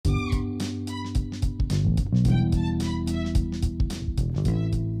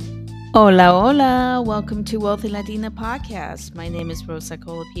Hola, hola. Welcome to Wealthy Latina Podcast. My name is Rosa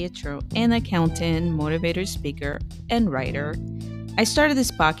Colapietro, an accountant, motivator, speaker, and writer. I started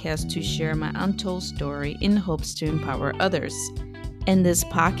this podcast to share my untold story in hopes to empower others. In this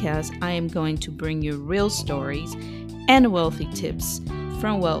podcast, I am going to bring you real stories and wealthy tips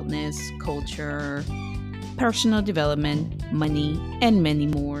from wellness, culture, personal development, money, and many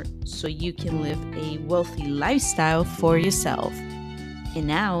more so you can live a wealthy lifestyle for yourself. And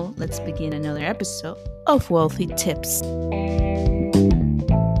now, let's begin another episode of Wealthy Tips.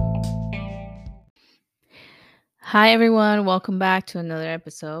 Hi, everyone. Welcome back to another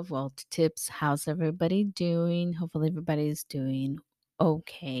episode of Wealthy Tips. How's everybody doing? Hopefully, everybody is doing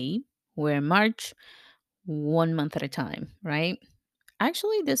okay. We're in March, 1 month at a time, right?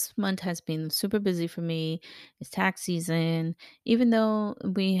 Actually, this month has been super busy for me. It's tax season. Even though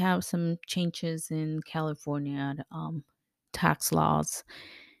we have some changes in California tax laws,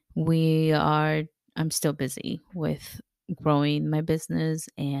 we are I'm still busy with growing my business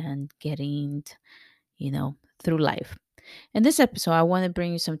and getting, through life. In this episode, I want to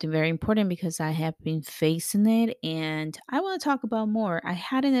bring you something very important because I have been facing it and I want to talk about more. I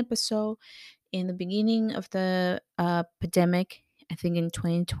had an episode in the beginning of the pandemic, I think in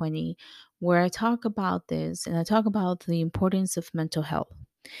 2020, where I talk about this and I talk about the importance of mental health.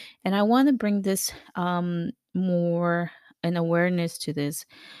 And I want to bring this more an awareness to this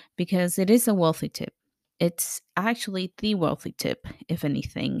because it is a wealthy tip. It's actually the wealthy tip, if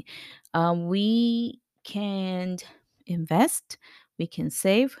anything. We can invest, we can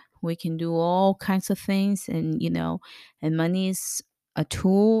save, we can do all kinds of things, and money is a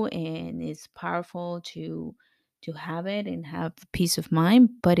tool and it's powerful to have it and have peace of mind.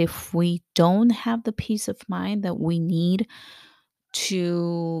 But if we don't have the peace of mind that we need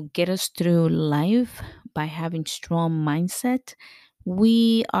to get us through life by having strong mindset,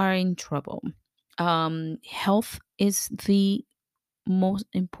 we are in trouble. Health is the most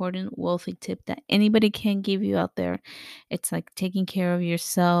important wealthy tip that anybody can give you out there. It's like taking care of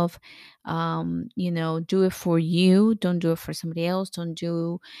yourself. Do it for you. Don't do it for somebody else. Don't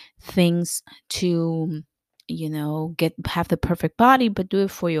do things to, get have the perfect body, but do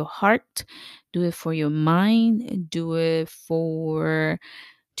it for your heart. Do it for your mind. Do it for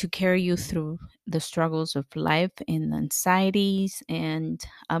to carry you through the struggles of life and anxieties. And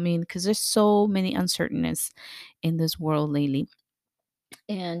I mean, because there's so many uncertainties in this world lately,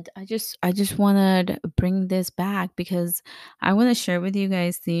 and I just want to bring this back because I want to share with you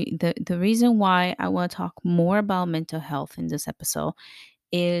guys the reason why I want to talk more about mental health in this episode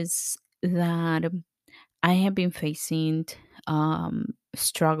is that I have been facing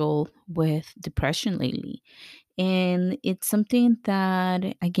struggle with depression lately, and it's something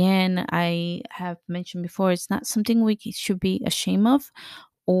that, again, I have mentioned before. It's not something we should be ashamed of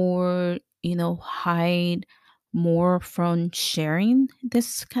or, hide more from sharing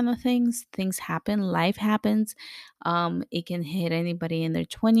this kind of things. Things happen, life happens. It can hit anybody in their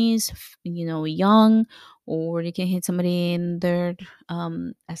 20s, young, or it can hit somebody in their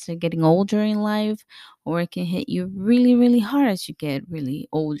as they're getting older in life, or it can hit you really, really hard as you get really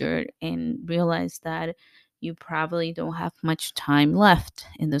older and realize that you probably don't have much time left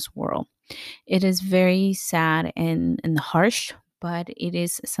in this world. It is very sad and harsh, but it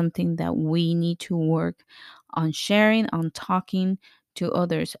is something that we need to work on sharing, on talking to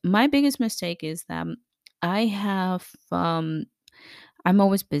others. My biggest mistake is that I have I'm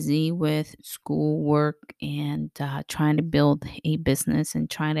always busy with school work and trying to build a business and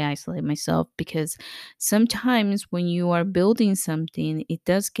trying to isolate myself because sometimes when you are building something, it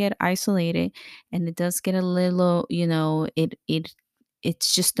does get isolated and it does get a little,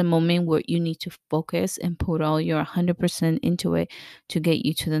 it's just a moment where you need to focus and put all your 100% into it to get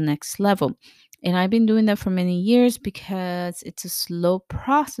you to the next level. And I've been doing that for many years because it's a slow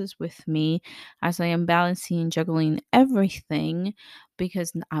process with me as I am balancing and juggling everything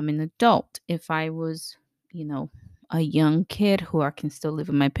because I'm an adult. If I was, you know, a young kid who I can still live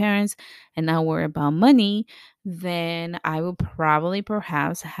with my parents and not worry about money, then I will probably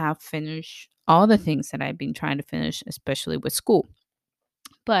perhaps have finished all the things that I've been trying to finish, especially with school.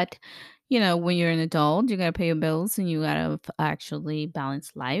 But, when you're an adult, you got to pay your bills and you got to actually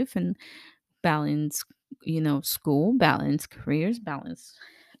balance life and balance, school, balance careers, balance,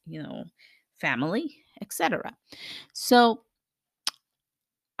 you know, family, etc. So,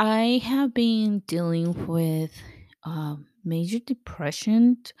 I have been dealing with major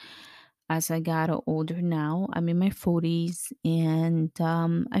depression as I got older now. I'm in my 40s and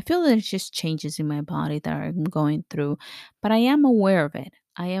I feel that it's just changes in my body that I'm going through, but I am aware of it.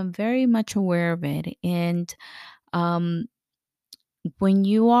 I am very much aware of it. And um, when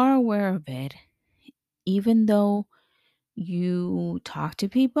you are aware of it, even though you talk to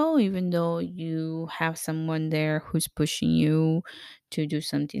people, even though you have someone there who's pushing you to do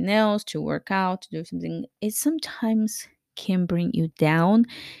something else, to work out, to do something, it sometimes can bring you down,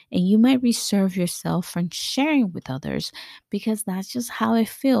 and you might reserve yourself from sharing with others because that's just how it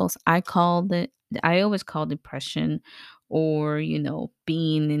feels. I always call depression, or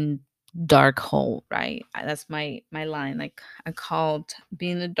being in dark hole, right? That's my line. Like, I called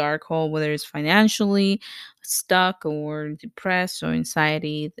being in a dark hole, whether it's financially stuck or depressed or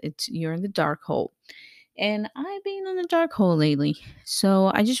anxiety. It's You're in the dark hole, and I've been in the dark hole lately.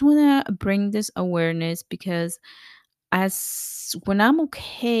 So I just want to bring this awareness, because as when I'm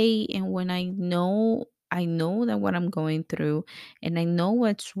okay, and when I know that what I'm going through, and I know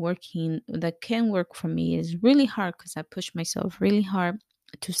what's working, that can work for me, is really hard because I push myself really hard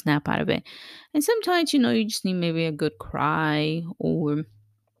to snap out of it. And sometimes, you just need maybe a good cry, or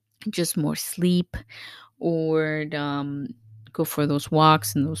just more sleep, or go for those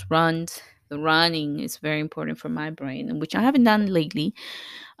walks and those runs. The running is very important for my brain, which I haven't done lately.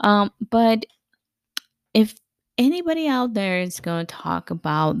 But if anybody out there is going to talk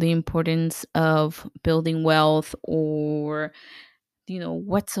about the importance of building wealth, or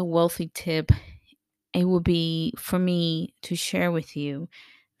what's a wealthy tip, it would be for me to share with you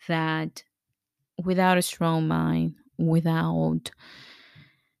that without a strong mind, without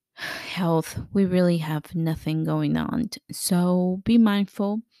health, we really have nothing going on. So be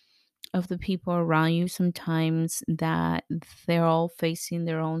mindful of the people around you sometimes, that they're all facing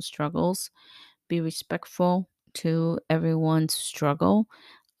their own struggles. Be respectful to everyone's struggle.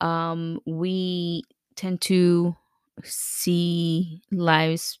 We tend to see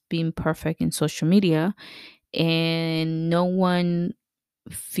lives being perfect in social media, and no one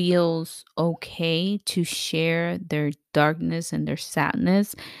feels okay to share their darkness and their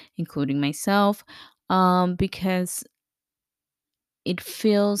sadness, including myself, because it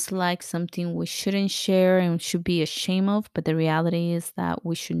feels like something we shouldn't share and should be ashamed of. But the reality is that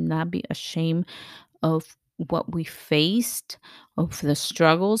we should not be ashamed of what we faced, of the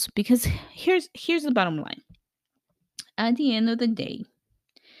struggles, because here's the bottom line. At the end of the day,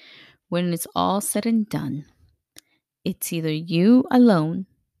 when it's all said and done, it's either you alone,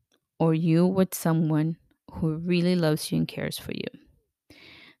 or you with someone who really loves you and cares for you.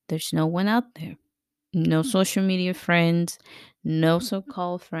 There's no one out there. No social media friends, no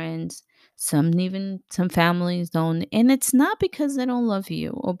so-called friends. Some families don't, and it's not because they don't love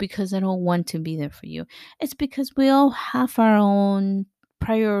you or because they don't want to be there for you. It's because we all have our own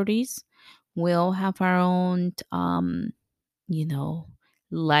priorities. We all have our own you know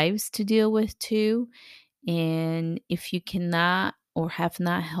lives to deal with too. And if you cannot or have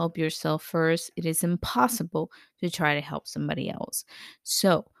not helped yourself first, it is impossible to try to help somebody else.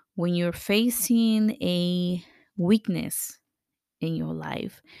 So, when you're facing a weakness in your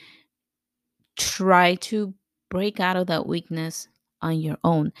life, try to break out of that weakness on your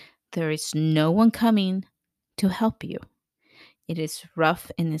own. There is no one coming to help you. It is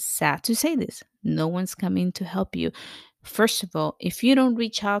rough and it's sad to say this. No one's coming to help you. First of all, if you don't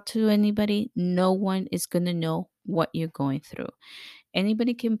reach out to anybody, no one is going to know what you're going through.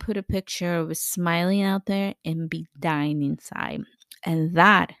 Anybody can put a picture of a smiling out there and be dying inside. And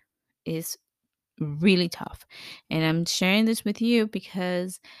that is really tough. And I'm sharing this with you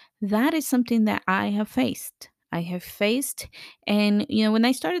because that is something that I have faced. I have faced, and when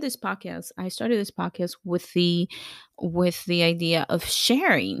I started this podcast with the idea of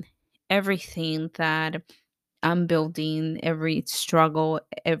sharing everything that I'm building, every struggle,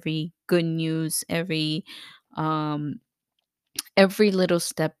 every good news, every little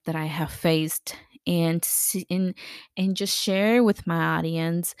step that I have faced, and just share with my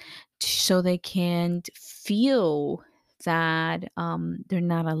audience, so they can feel that they're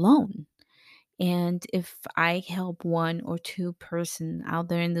not alone. And if I help one or two person out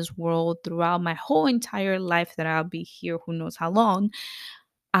there in this world throughout my whole entire life that I'll be here, who knows how long,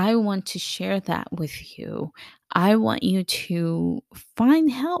 I want to share that with you. I want you to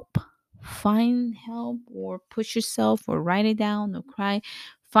find help. Find help, or push yourself, or write it down, or cry.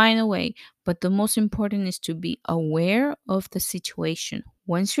 Find a way. But the most important is to be aware of the situation.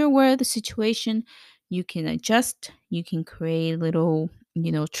 Once you're aware of the situation, you can adjust, you can create little,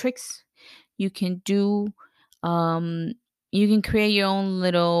 tricks. You can do um you can create your own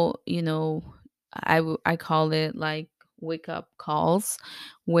little, I call it like wake up calls,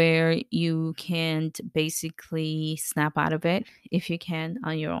 where you can basically snap out of it if you can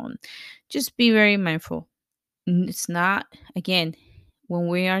on your own. Just be very mindful. It's not, again, when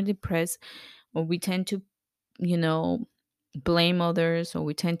we are depressed, or we tend to, you know blame others, or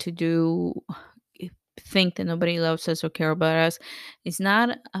we tend to do think that nobody loves us or care about us. It's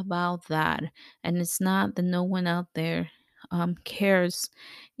not about that, and it's not that no one out there cares.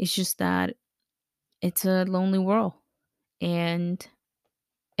 It's just that it's a lonely world, and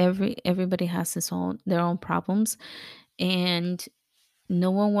everybody has their own problems, and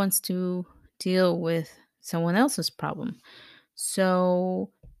no one wants to deal with someone else's problem.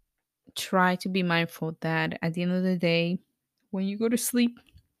 So try to be mindful that at the end of the day, when you go to sleep,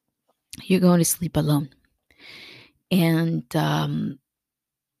 you're going to sleep alone, and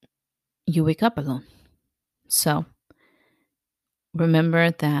you wake up alone. So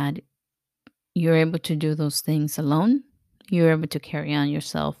remember that you're able to do those things alone. You're able to carry on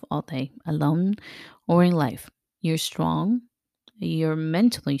yourself all day alone or in life. You're strong. You're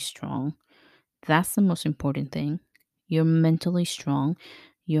mentally strong. That's the most important thing. You're mentally strong.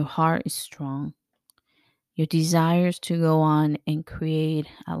 Your heart is strong. Your desires to go on and create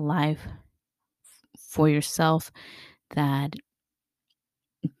a life for yourself that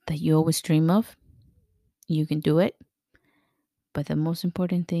you always dream of, you can do it. But the most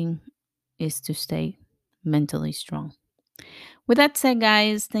important thing is to stay mentally strong. With that said,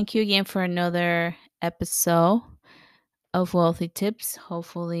 guys, thank you again for another episode of Wealthy Tips.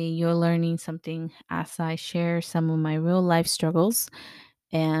 Hopefully, you're learning something as I share some of my real life struggles.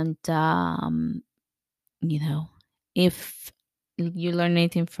 And, you know, if you learn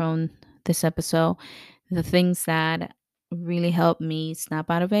anything from this episode, the things that really help me snap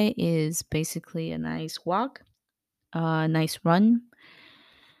out of it is basically a nice walk, a nice run,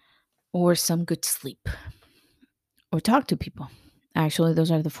 or some good sleep, or talk to people. Actually,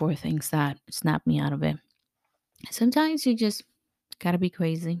 those are the four things that snap me out of it. Sometimes you just gotta be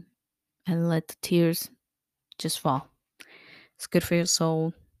crazy and let the tears just fall. It's good for your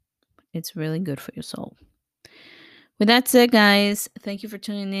soul. It's really good for your soul. With that said, guys, thank you for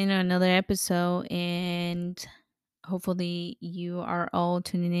tuning in on another episode. And hopefully, you are all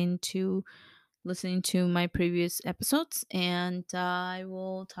tuning in to listening to my previous episodes. And I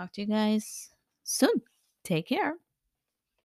will talk to you guys soon. Take care.